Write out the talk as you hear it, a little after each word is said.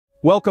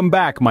Welcome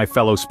back, my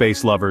fellow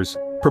space lovers.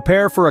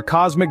 Prepare for a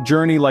cosmic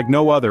journey like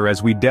no other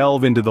as we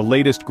delve into the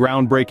latest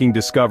groundbreaking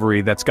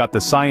discovery that's got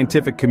the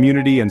scientific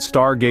community and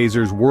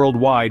stargazers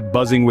worldwide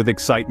buzzing with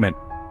excitement.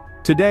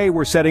 Today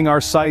we're setting our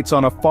sights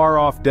on a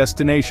far-off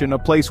destination, a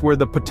place where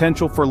the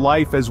potential for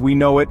life as we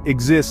know it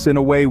exists in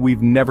a way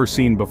we've never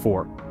seen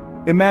before.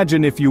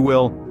 Imagine, if you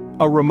will,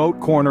 a remote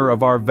corner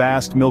of our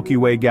vast Milky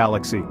Way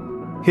galaxy.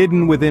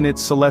 Hidden within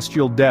its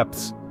celestial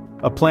depths,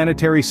 a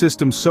planetary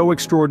system so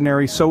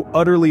extraordinary, so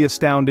utterly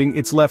astounding,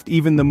 it's left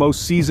even the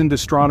most seasoned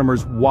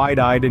astronomers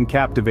wide-eyed and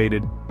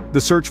captivated.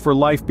 The search for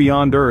life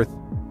beyond Earth,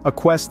 a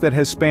quest that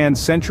has spanned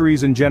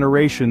centuries and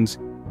generations,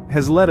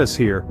 has led us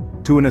here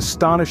to an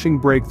astonishing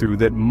breakthrough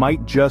that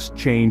might just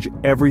change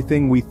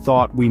everything we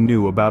thought we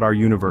knew about our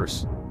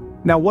universe.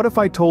 Now, what if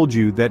I told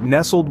you that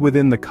nestled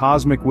within the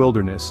cosmic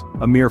wilderness,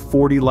 a mere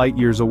 40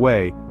 light-years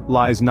away,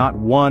 lies not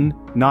one,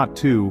 not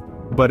two,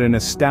 but an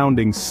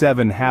astounding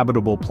 7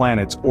 habitable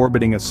planets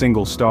orbiting a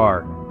single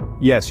star?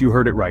 Yes, you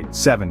heard it right,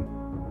 7.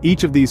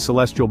 Each of these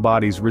celestial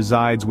bodies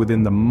resides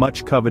within the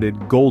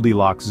much-coveted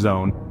Goldilocks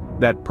zone,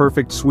 that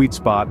perfect sweet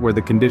spot where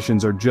the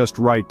conditions are just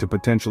right to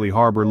potentially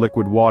harbor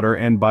liquid water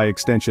and, by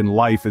extension,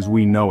 life as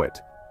we know it.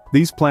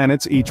 These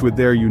planets, each with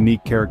their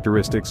unique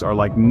characteristics, are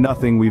like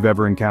nothing we've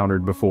ever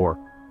encountered before.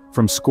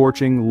 From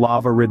scorching,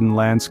 lava-ridden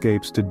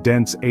landscapes to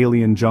dense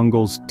alien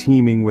jungles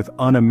teeming with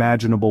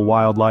unimaginable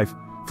wildlife,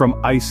 from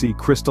icy,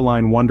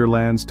 crystalline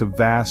wonderlands to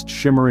vast,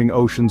 shimmering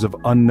oceans of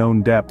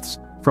unknown depths,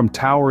 from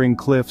towering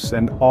cliffs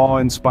and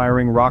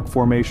awe-inspiring rock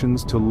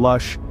formations to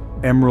lush,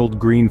 emerald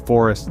green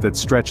forests that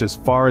stretch as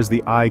far as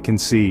the eye can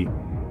see.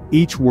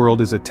 Each world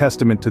is a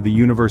testament to the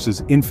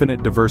universe's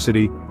infinite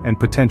diversity and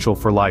potential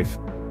for life.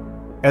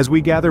 As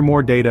we gather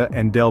more data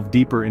and delve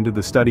deeper into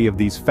the study of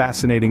these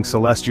fascinating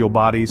celestial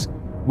bodies,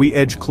 we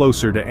edge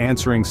closer to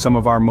answering some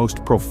of our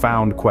most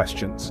profound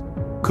questions.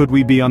 Could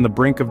we be on the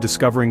brink of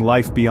discovering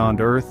life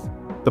beyond Earth?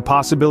 The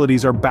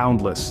possibilities are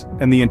boundless,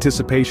 and the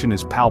anticipation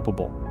is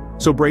palpable.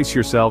 So brace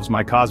yourselves,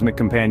 my cosmic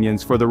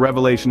companions, for the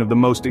revelation of the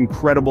most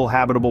incredible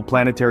habitable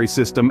planetary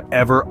system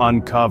ever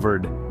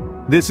uncovered.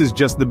 This is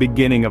just the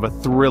beginning of a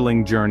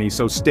thrilling journey,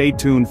 so stay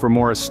tuned for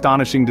more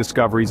astonishing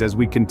discoveries as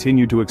we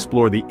continue to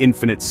explore the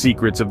infinite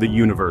secrets of the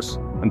universe.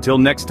 Until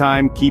next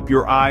time, keep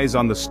your eyes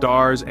on the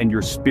stars and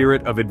your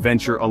spirit of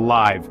adventure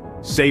alive.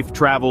 Safe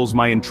travels,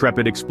 my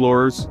intrepid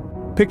explorers.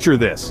 Picture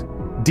this.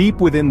 Deep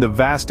within the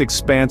vast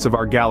expanse of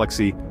our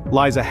galaxy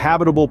lies a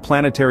habitable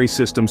planetary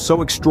system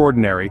so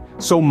extraordinary,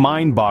 so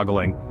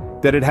mind-boggling,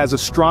 that it has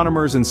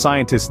astronomers and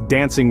scientists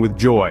dancing with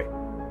joy.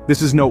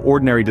 This is no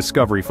ordinary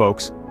discovery,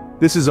 folks.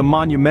 This is a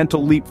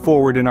monumental leap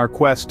forward in our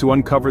quest to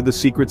uncover the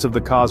secrets of the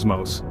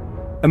cosmos.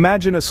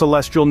 Imagine a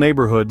celestial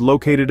neighborhood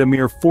located a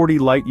mere 40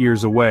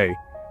 light-years away,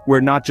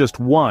 where not just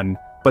one,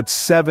 but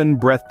 7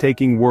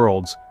 breathtaking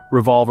worlds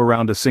revolve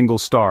around a single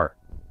star.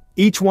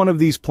 Each one of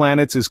these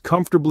planets is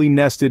comfortably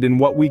nested in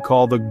what we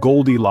call the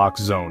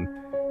Goldilocks zone.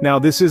 Now,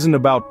 this isn't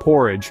about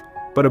porridge,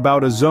 but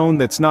about a zone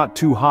that's not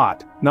too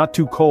hot, not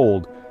too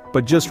cold,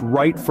 but just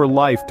right for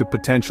life to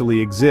potentially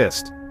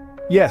exist.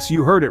 Yes,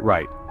 you heard it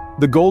right.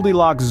 The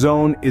Goldilocks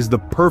zone is the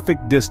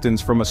perfect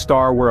distance from a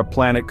star where a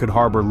planet could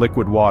harbor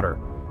liquid water.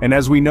 And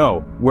as we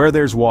know, where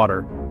there's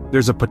water,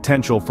 there's a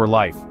potential for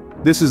life.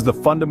 This is the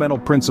fundamental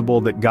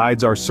principle that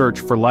guides our search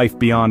for life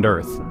beyond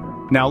Earth.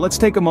 Now let's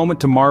take a moment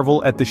to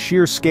marvel at the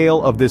sheer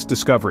scale of this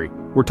discovery.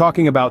 We're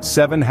talking about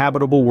 7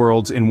 habitable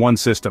worlds in one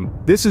system.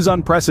 This is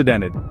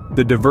unprecedented.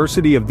 The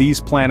diversity of these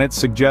planets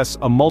suggests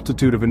a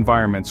multitude of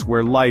environments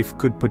where life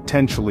could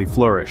potentially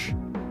flourish.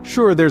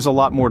 Sure, there's a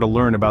lot more to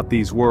learn about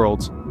these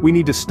worlds. We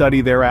need to study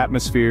their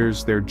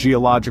atmospheres, their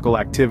geological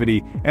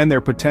activity, and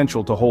their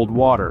potential to hold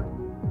water.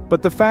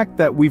 But the fact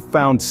that we've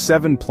found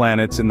 7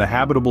 planets in the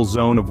habitable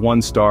zone of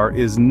one star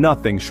is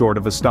nothing short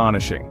of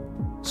astonishing.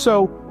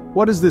 So,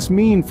 what does this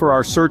mean for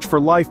our search for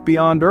life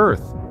beyond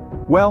Earth?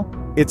 Well,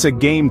 it's a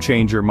game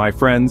changer, my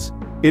friends.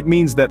 It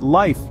means that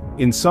life,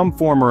 in some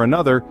form or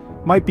another,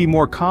 might be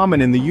more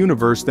common in the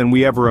universe than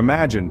we ever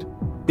imagined.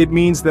 It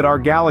means that our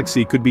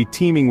galaxy could be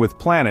teeming with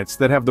planets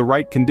that have the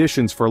right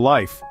conditions for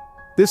life.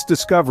 This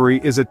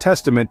discovery is a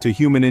testament to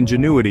human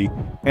ingenuity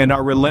and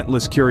our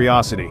relentless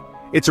curiosity.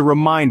 It's a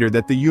reminder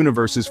that the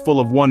universe is full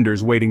of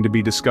wonders waiting to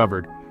be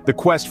discovered. The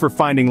quest for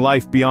finding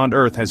life beyond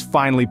Earth has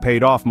finally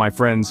paid off, my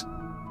friends.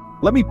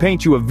 Let me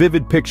paint you a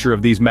vivid picture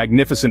of these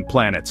magnificent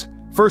planets.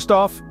 First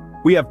off,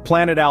 we have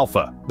Planet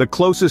Alpha, the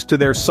closest to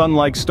their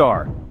sun-like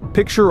star.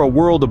 Picture a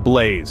world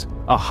ablaze,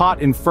 a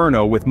hot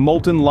inferno with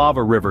molten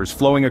lava rivers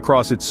flowing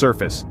across its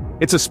surface.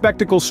 It's a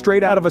spectacle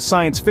straight out of a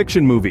science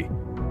fiction movie.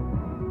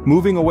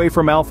 Moving away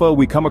from Alpha,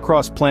 we come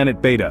across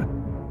Planet Beta.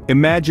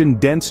 Imagine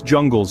dense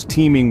jungles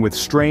teeming with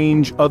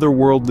strange,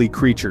 otherworldly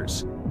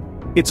creatures.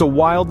 It's a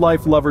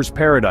wildlife lover's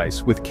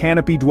paradise with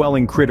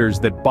canopy-dwelling critters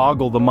that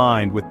boggle the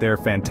mind with their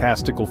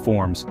fantastical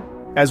forms.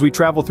 As we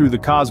travel through the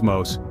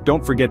cosmos,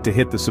 don't forget to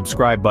hit the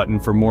subscribe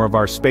button for more of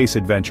our space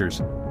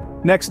adventures.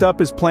 Next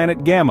up is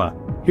Planet Gamma.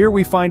 Here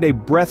we find a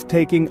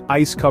breathtaking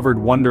ice-covered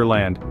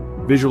wonderland.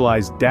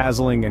 Visualize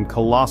dazzling and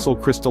colossal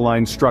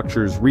crystalline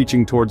structures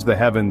reaching towards the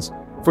heavens.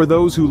 For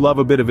those who love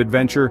a bit of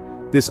adventure,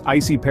 this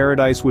icy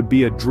paradise would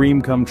be a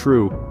dream come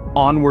true.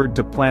 Onward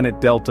to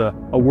Planet Delta,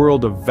 a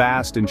world of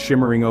vast and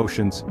shimmering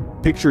oceans.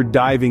 Picture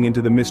diving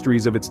into the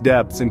mysteries of its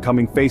depths and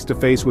coming face to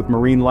face with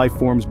marine life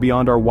forms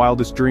beyond our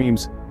wildest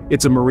dreams.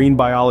 It's a marine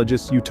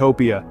biologist's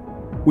utopia.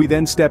 We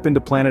then step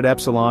into Planet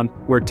Epsilon,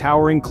 where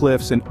towering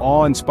cliffs and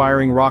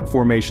awe-inspiring rock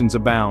formations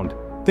abound.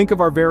 Think of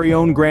our very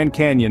own Grand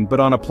Canyon, but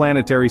on a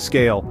planetary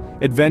scale.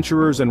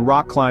 Adventurers and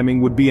rock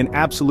climbing would be an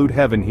absolute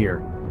heaven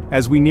here.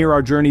 As we near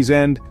our journey's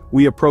end,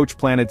 we approach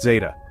Planet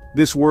Zeta.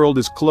 This world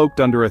is cloaked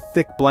under a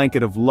thick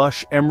blanket of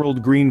lush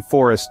emerald green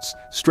forests,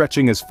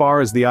 stretching as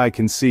far as the eye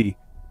can see.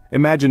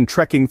 Imagine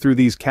trekking through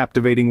these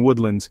captivating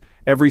woodlands,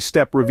 every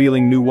step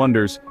revealing new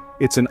wonders.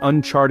 It's an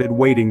uncharted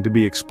waiting to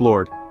be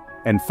explored.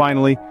 And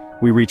finally,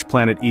 we reach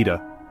Planet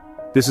Eta.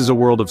 This is a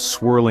world of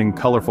swirling,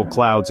 colorful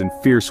clouds and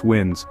fierce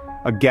winds,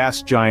 a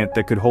gas giant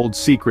that could hold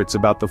secrets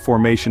about the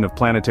formation of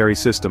planetary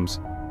systems.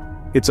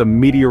 It's a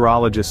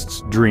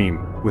meteorologist's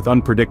dream, with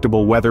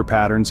unpredictable weather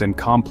patterns and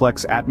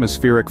complex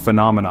atmospheric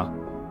phenomena.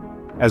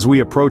 As we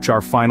approach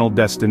our final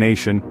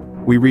destination,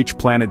 we reach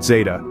Planet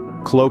Zeta,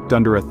 cloaked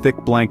under a thick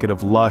blanket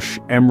of lush,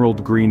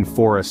 emerald green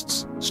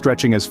forests,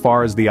 stretching as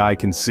far as the eye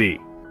can see.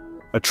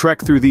 A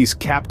trek through these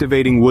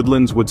captivating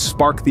woodlands would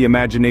spark the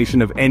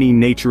imagination of any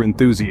nature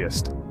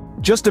enthusiast.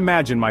 Just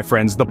imagine, my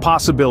friends, the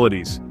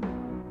possibilities.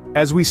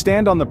 As we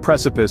stand on the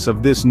precipice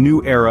of this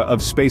new era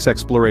of space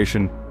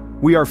exploration,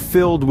 we are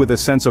filled with a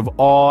sense of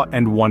awe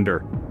and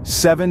wonder.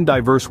 7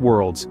 diverse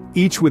worlds,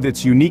 each with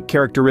its unique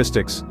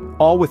characteristics,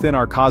 all within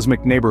our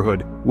cosmic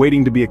neighborhood,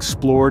 waiting to be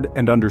explored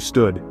and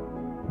understood.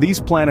 These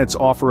planets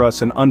offer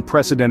us an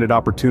unprecedented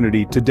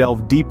opportunity to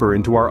delve deeper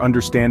into our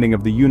understanding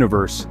of the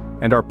universe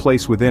and our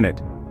place within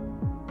it.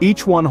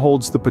 Each one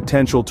holds the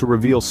potential to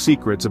reveal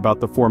secrets about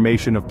the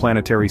formation of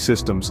planetary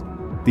systems,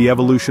 the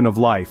evolution of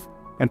life,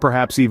 and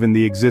perhaps even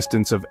the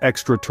existence of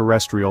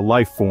extraterrestrial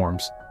life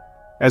forms.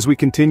 As we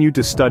continue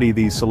to study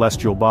these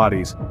celestial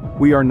bodies,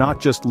 we are not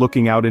just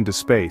looking out into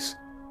space.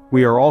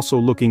 We are also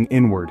looking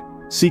inward,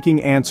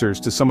 seeking answers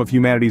to some of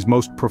humanity's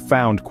most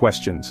profound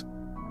questions.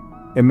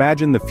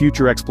 Imagine the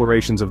future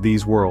explorations of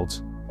these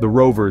worlds, the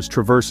rovers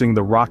traversing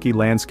the rocky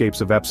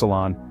landscapes of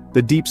Epsilon,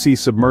 the deep-sea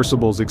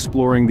submersibles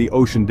exploring the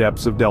ocean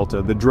depths of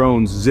Delta, the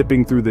drones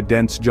zipping through the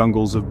dense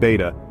jungles of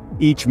Beta.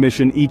 Each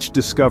mission, each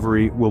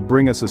discovery will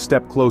bring us a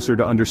step closer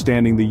to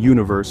understanding the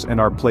universe and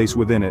our place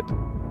within it.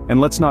 And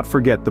let's not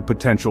forget the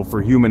potential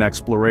for human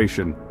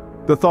exploration.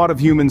 The thought of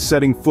humans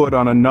setting foot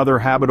on another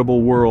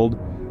habitable world,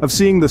 of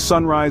seeing the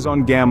sunrise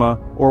on Gamma,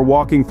 or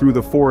walking through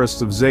the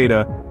forests of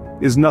Zeta,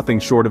 is nothing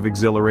short of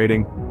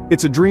exhilarating.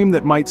 It's a dream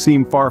that might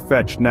seem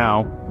far-fetched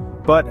now,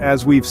 but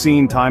as we've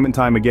seen time and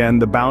time again,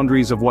 the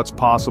boundaries of what's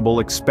possible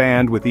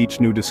expand with each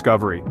new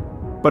discovery.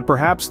 But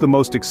perhaps the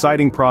most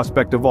exciting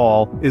prospect of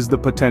all is the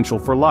potential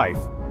for life.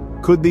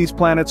 Could these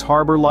planets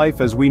harbor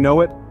life as we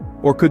know it?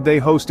 Or could they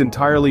host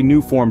entirely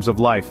new forms of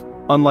life,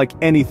 unlike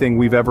anything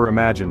we've ever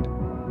imagined?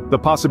 The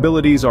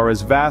possibilities are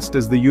as vast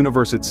as the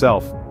universe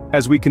itself.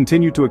 As we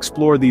continue to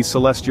explore these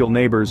celestial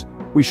neighbors,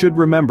 we should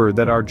remember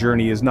that our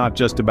journey is not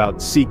just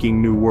about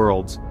seeking new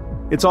worlds.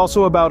 It's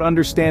also about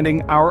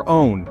understanding our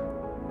own.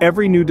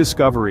 Every new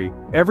discovery,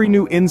 every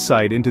new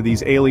insight into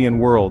these alien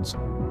worlds,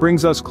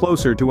 brings us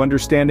closer to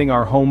understanding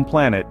our home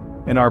planet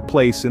and our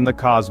place in the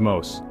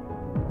cosmos.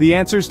 The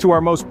answers to our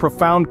most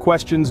profound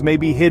questions may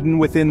be hidden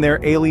within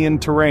their alien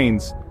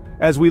terrains.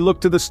 As we look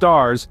to the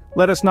stars,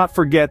 let us not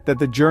forget that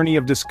the journey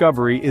of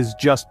discovery is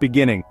just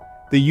beginning.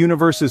 The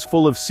universe is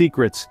full of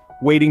secrets,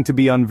 waiting to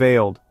be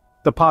unveiled.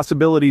 The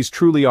possibilities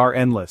truly are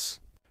endless.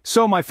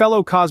 So, my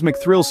fellow cosmic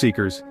thrill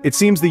seekers, it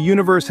seems the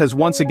universe has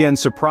once again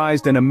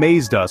surprised and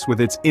amazed us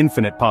with its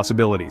infinite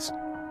possibilities.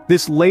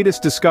 This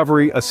latest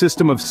discovery, a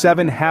system of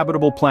 7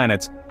 habitable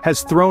planets,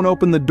 has thrown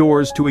open the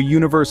doors to a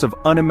universe of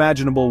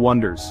unimaginable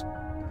wonders.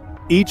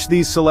 Each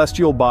these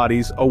celestial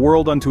bodies, a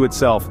world unto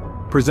itself,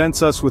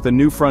 presents us with a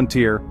new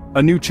frontier,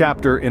 a new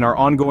chapter in our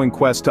ongoing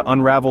quest to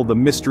unravel the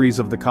mysteries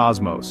of the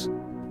cosmos.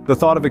 The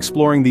thought of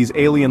exploring these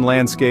alien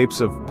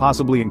landscapes, of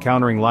possibly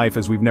encountering life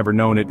as we've never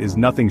known it, is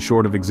nothing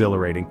short of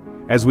exhilarating.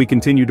 As we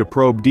continue to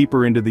probe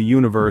deeper into the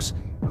universe,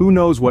 who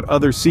knows what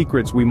other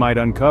secrets we might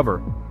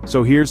uncover?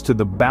 So here's to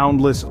the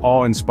boundless,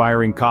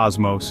 awe-inspiring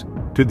cosmos,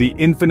 to the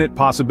infinite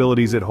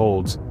possibilities it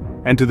holds,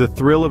 and to the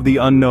thrill of the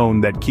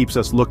unknown that keeps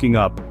us looking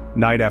up,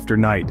 night after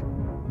night.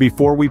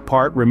 Before we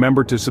part,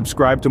 remember to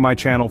subscribe to my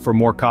channel for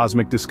more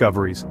cosmic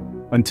discoveries.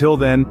 Until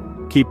then,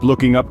 keep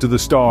looking up to the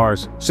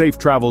stars. Safe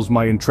travels,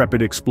 my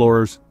intrepid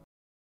explorers.